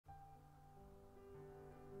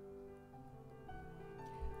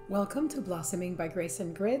Welcome to Blossoming by Grace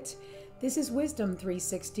and Grit. This is Wisdom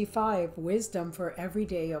 365, wisdom for every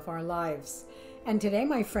day of our lives. And today,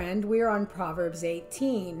 my friend, we are on Proverbs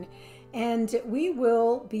 18, and we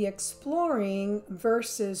will be exploring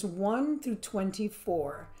verses 1 through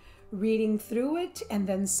 24, reading through it and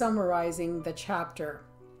then summarizing the chapter.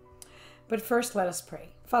 But first, let us pray.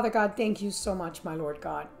 Father God, thank you so much, my Lord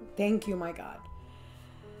God. Thank you, my God.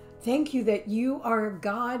 Thank you that you are a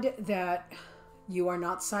God that you are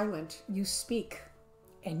not silent. You speak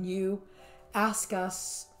and you ask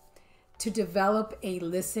us to develop a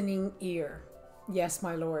listening ear. Yes,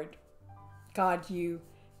 my Lord. God, you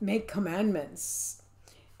make commandments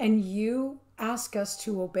and you ask us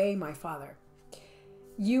to obey, my Father.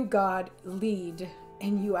 You, God, lead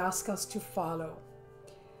and you ask us to follow.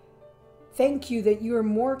 Thank you that you are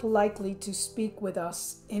more likely to speak with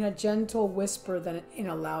us in a gentle whisper than in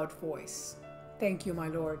a loud voice. Thank you, my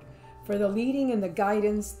Lord, for the leading and the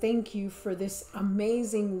guidance. Thank you for this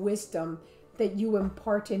amazing wisdom that you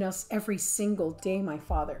impart in us every single day, my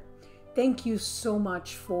Father. Thank you so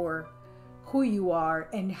much for who you are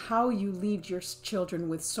and how you lead your children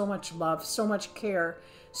with so much love, so much care,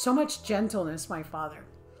 so much gentleness, my Father.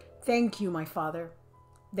 Thank you, my Father,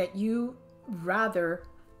 that you rather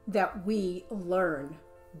that we learn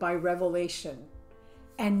by revelation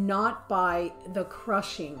and not by the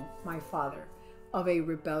crushing, my Father, of a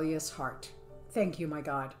rebellious heart. Thank you, my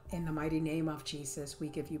God. In the mighty name of Jesus, we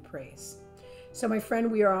give you praise. So, my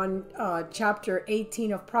friend, we are on chapter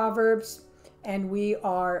 18 of Proverbs, and we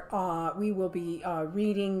will be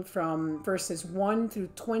reading from verses 1 through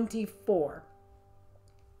 24.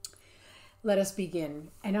 Let us begin.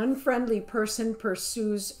 An unfriendly person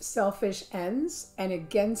pursues selfish ends, and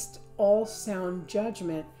against all sound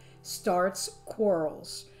judgment starts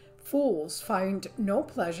quarrels. Fools find no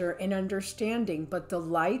pleasure in understanding, but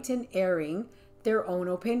delight in airing their own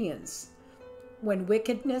opinions. When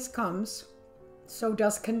wickedness comes, so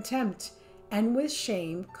does contempt, and with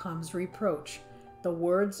shame comes reproach. The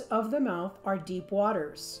words of the mouth are deep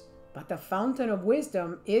waters, but the fountain of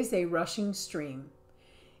wisdom is a rushing stream.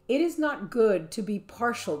 It is not good to be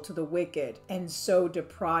partial to the wicked and so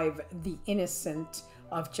deprive the innocent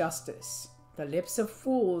of justice. The lips of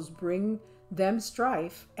fools bring them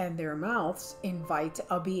strife, and their mouths invite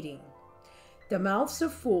a beating. The mouths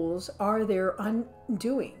of fools are their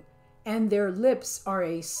undoing, and their lips are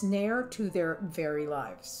a snare to their very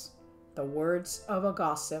lives. The words of a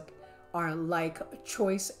gossip are like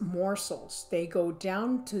choice morsels. They go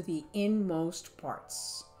down to the inmost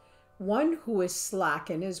parts. One who is slack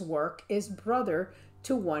in his work is brother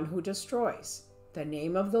to one who destroys. The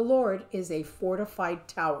name of the Lord is a fortified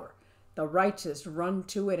tower. The righteous run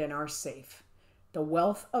to it and are safe. The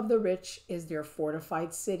wealth of the rich is their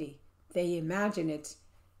fortified city. They imagine it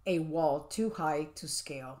a wall too high to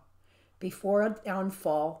scale. Before a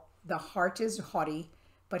downfall, the heart is haughty,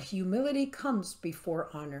 but humility comes before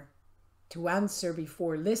honor. To answer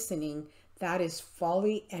before listening, that is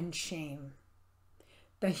folly and shame.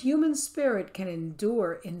 The human spirit can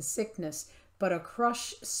endure in sickness, but a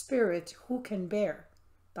crushed spirit who can bear?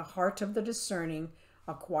 The heart of the discerning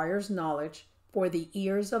acquires knowledge, for the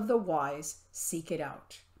ears of the wise seek it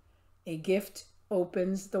out. A gift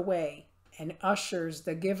opens the way and ushers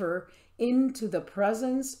the giver into the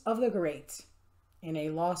presence of the great. In a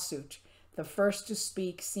lawsuit, the first to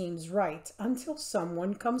speak seems right until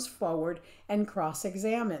someone comes forward and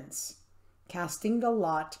cross-examines. Casting the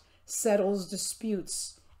lot settles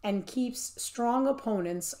disputes and keeps strong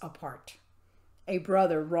opponents apart. A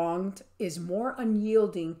brother wronged is more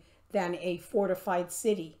unyielding than a fortified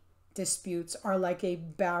city. Disputes are like a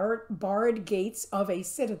barred gates of a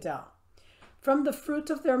citadel. From the fruit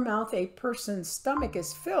of their mouth a person's stomach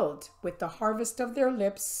is filled. With the harvest of their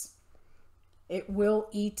lips it will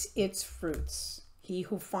eat its fruits. He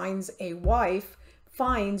who finds a wife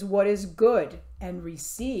finds what is good and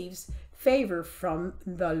receives favor from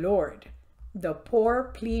the Lord. The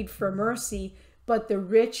poor plead for mercy, but the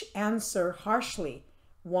rich answer harshly.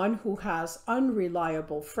 One who has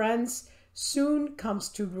unreliable friends soon comes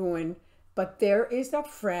to ruin, but there is a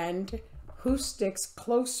friend who sticks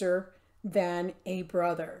closer than a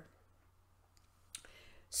brother.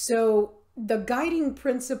 So the guiding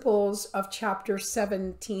principles of chapter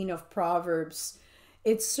 17 of Proverbs,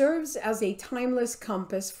 it serves as a timeless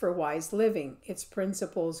compass for wise living. Its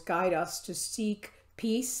principles guide us to seek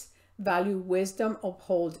peace, value wisdom,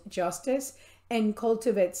 uphold justice, and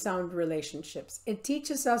cultivate sound relationships. It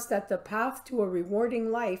teaches us that the path to a rewarding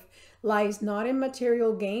life lies not in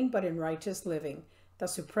material gain, but in righteous living, the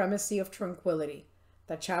supremacy of tranquility.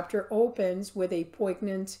 The chapter opens with a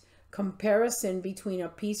poignant comparison between a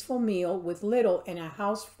peaceful meal with little and a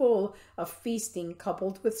house full of feasting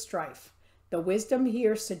coupled with strife. The wisdom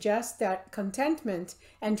here suggests that contentment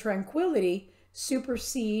and tranquility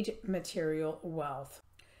supersede material wealth.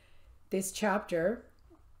 This chapter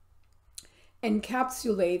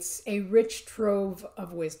encapsulates a rich trove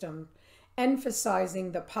of wisdom,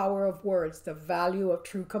 emphasizing the power of words, the value of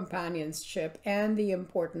true companionship, and the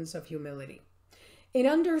importance of humility. It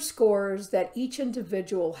underscores that each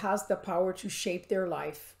individual has the power to shape their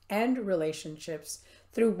life and relationships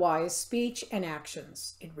through wise speech and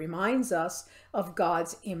actions. It reminds us of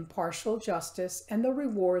God's impartial justice and the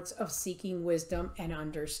rewards of seeking wisdom and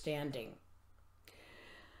understanding.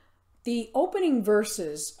 The opening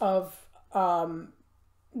verses of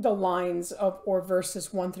the lines of or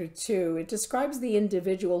verses 1 through 2, it describes the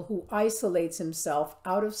individual who isolates himself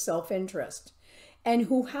out of self-interest and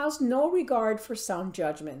who has no regard for sound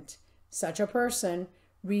judgment. Such a person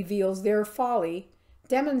reveals their folly,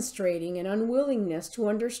 demonstrating an unwillingness to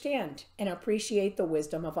understand and appreciate the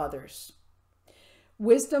wisdom of others.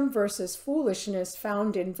 Wisdom versus foolishness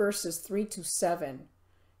found in verses 3 to 7.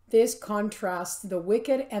 This contrasts the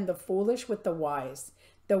wicked and the foolish with the wise.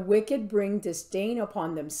 The wicked bring disdain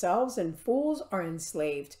upon themselves, and fools are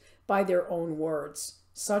enslaved by their own words.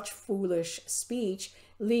 Such foolish speech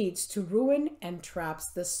leads to ruin and traps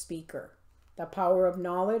the speaker. The power of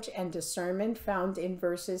knowledge and discernment found in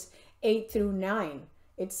verses 8 through 9.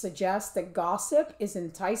 It suggests that gossip is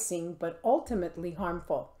enticing but ultimately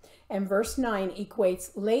harmful. And verse 9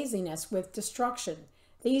 equates laziness with destruction.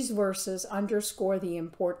 These verses underscore the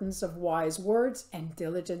importance of wise words and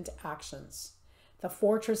diligent actions. The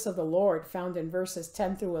fortress of the Lord found in verses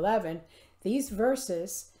 10 through 11. These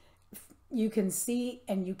verses, you can see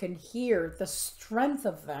and you can hear the strength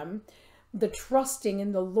of them, the trusting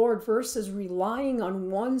in the Lord versus relying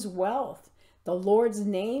on one's wealth. The Lord's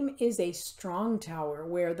name is a strong tower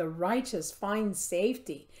where the righteous find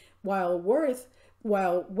safety, while wealth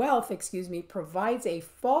provides a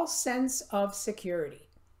false sense of security.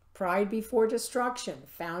 Pride before destruction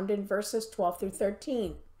found in verses 12 through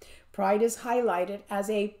 13. Pride is highlighted as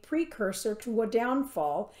a precursor to a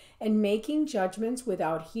downfall, and making judgments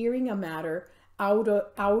without hearing a matter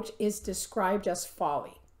out is described as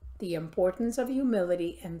folly. The importance of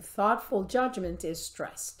humility and thoughtful judgment is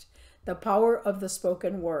stressed. The power of the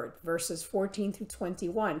spoken word, verses 14 through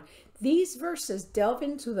 21. These verses delve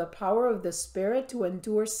into the power of the Spirit to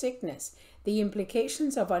endure sickness, the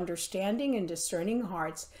implications of understanding and discerning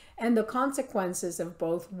hearts, and the consequences of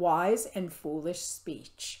both wise and foolish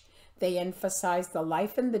speech. They emphasize the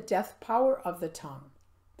life and the death power of the tongue.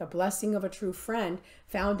 The blessing of a true friend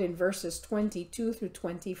found in verses 22 through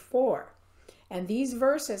 24. And these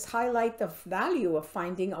verses highlight the value of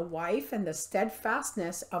finding a wife and the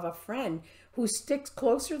steadfastness of a friend who sticks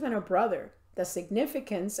closer than a brother. The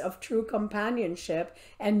significance of true companionship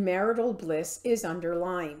and marital bliss is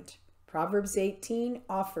underlined. Proverbs 18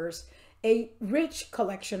 offers a rich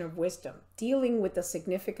collection of wisdom, dealing with the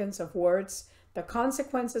significance of words, the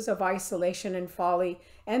consequences of isolation and folly,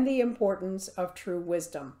 and the importance of true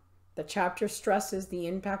wisdom. The chapter stresses the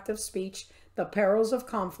impact of speech, the perils of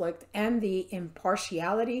conflict, and the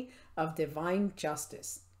impartiality of divine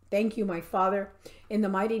justice. Thank you, my Father, in the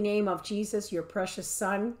mighty name of Jesus, your precious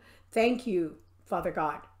Son. Thank you, Father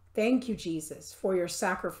God. Thank you, Jesus, for your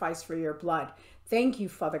sacrifice, for your blood. Thank you,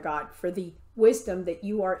 Father God, for the wisdom that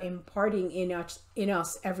you are imparting in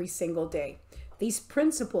us every single day. These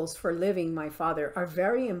principles for living, my Father, are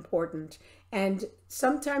very important. And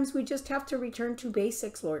sometimes we just have to return to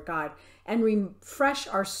basics, Lord God, and refresh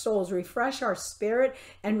our souls, refresh our spirit,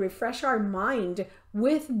 and refresh our mind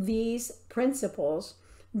with these principles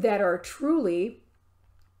that are truly,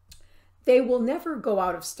 they will never go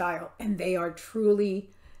out of style, and they are truly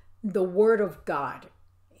the Word of God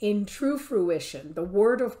in true fruition, the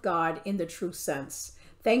Word of God in the true sense.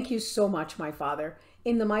 Thank you so much, my Father.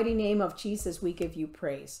 In the mighty name of Jesus, we give you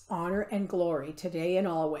praise, honor, and glory today and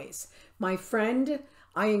always. My friend,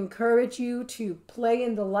 I encourage you to play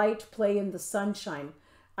in the light, play in the sunshine.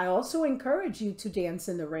 I also encourage you to dance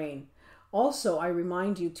in the rain. Also, I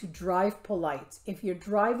remind you to drive polite. If you're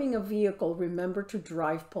driving a vehicle, remember to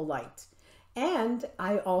drive polite. And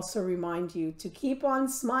I also remind you to keep on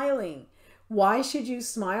smiling. Why should you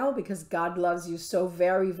smile? Because God loves you so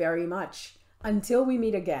very, very much. Until we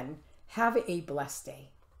meet again, have a blessed day.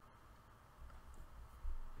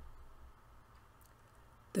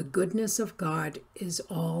 The goodness of God is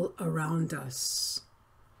all around us.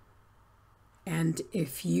 And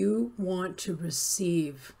if you want to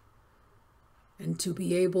receive and to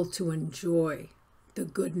be able to enjoy the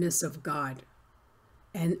goodness of God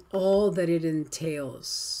and all that it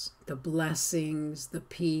entails, the blessings, the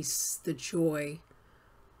peace, the joy.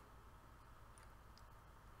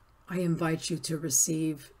 I invite you to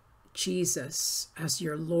receive Jesus as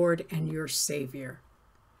your Lord and your Savior.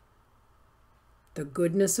 The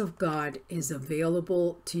goodness of God is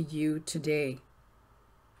available to you today.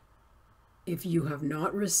 If you have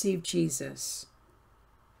not received Jesus,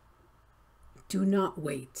 do not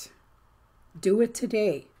wait. Do it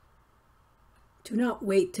today. Do not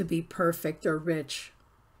wait to be perfect or rich.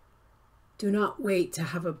 Do not wait to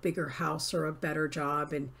have a bigger house or a better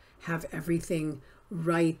job and have everything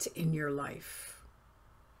right in your life.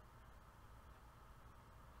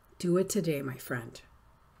 Do it today, my friend.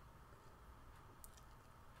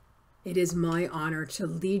 It is my honor to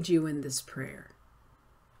lead you in this prayer.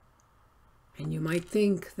 And you might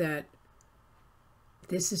think that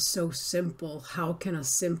this is so simple. How can a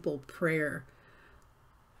simple prayer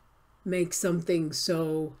make something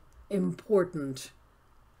so important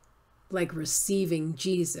like receiving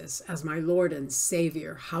Jesus as my Lord and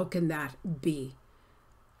Savior? How can that be?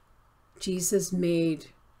 Jesus made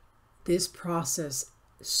this process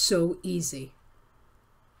so easy,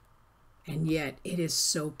 and yet it is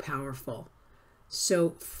so powerful. So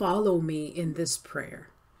follow me in this prayer.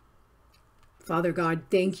 Father God,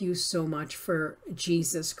 thank you so much for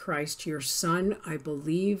Jesus Christ, your Son. I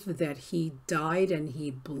believe that he died and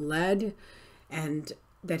he bled and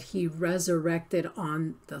that he resurrected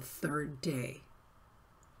on the third day.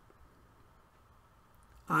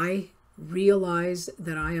 I realize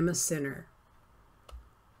that I am a sinner,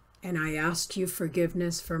 and I ask you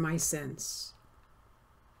forgiveness for my sins.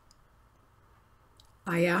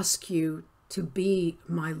 I ask you to be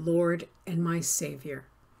my Lord and my Savior.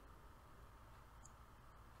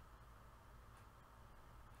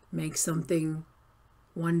 Make something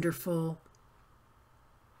wonderful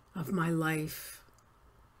of my life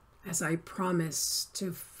as I promise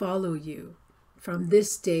to follow you from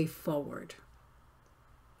this day forward.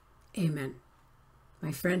 Amen.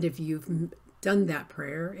 My friend, if you've done that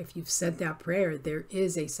prayer, if you've said that prayer, there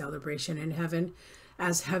is a celebration in heaven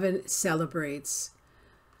as heaven celebrates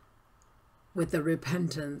with the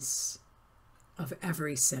repentance of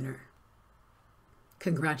every sinner.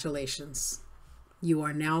 Congratulations. You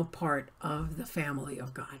are now part of the family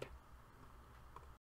of God.